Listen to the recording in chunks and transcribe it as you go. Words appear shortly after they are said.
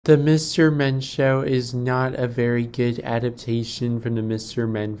The Mr. Men Show is not a very good adaptation from the Mr.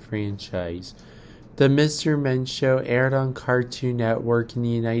 Men franchise. The Mr. Men Show aired on Cartoon Network in the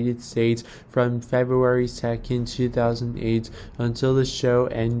United States from February 2nd, 2008 until the show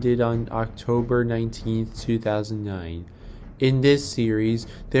ended on October 19th, 2009. In this series,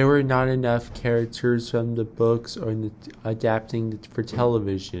 there were not enough characters from the books or adapting for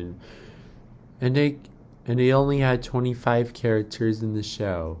television, and they only had 25 characters in the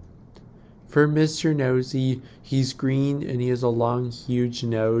show. For Mr. Nosy, he's green and he has a long, huge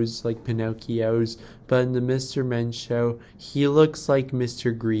nose like Pinocchio's, but in the Mr. Men Show, he looks like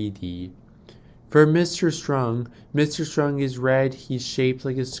Mr. Greedy. For Mr. Strong is red, he's shaped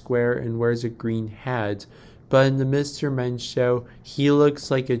like a square and wears a green hat, but in the Mr. Men Show, he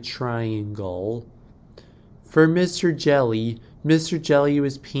looks like a triangle. For Mr. Jelly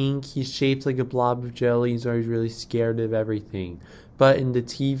was pink, he's shaped like a blob of jelly, he's always really scared of everything. But in the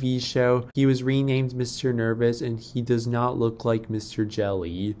TV show, he was renamed Mr. Nervous and he does not look like Mr.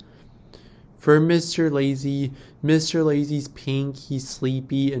 Jelly. For Mr. Lazy's pink, he's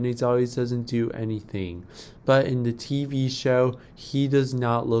sleepy and he always doesn't do anything. But in the TV show, he does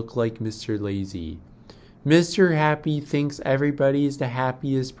not look like Mr. Lazy. Mr. Happy thinks everybody is the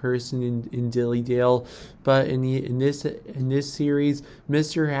happiest person in Dillydale, but in this series,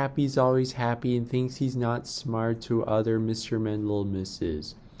 Mr. Happy's always happy and thinks he's not smart to other Mr. Men Little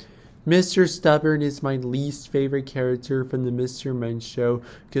Misses. Mr. Stubborn is my least favorite character from the Mr. Men Show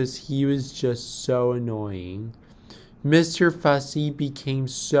because he was just so annoying. Mr. Fussy became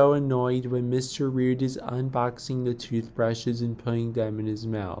so annoyed when Mr. Rude is unboxing the toothbrushes and putting them in his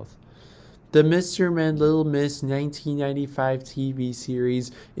mouth. The Mr. Men Little Miss 1995 TV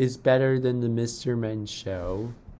series is better than the Mr. Men Show.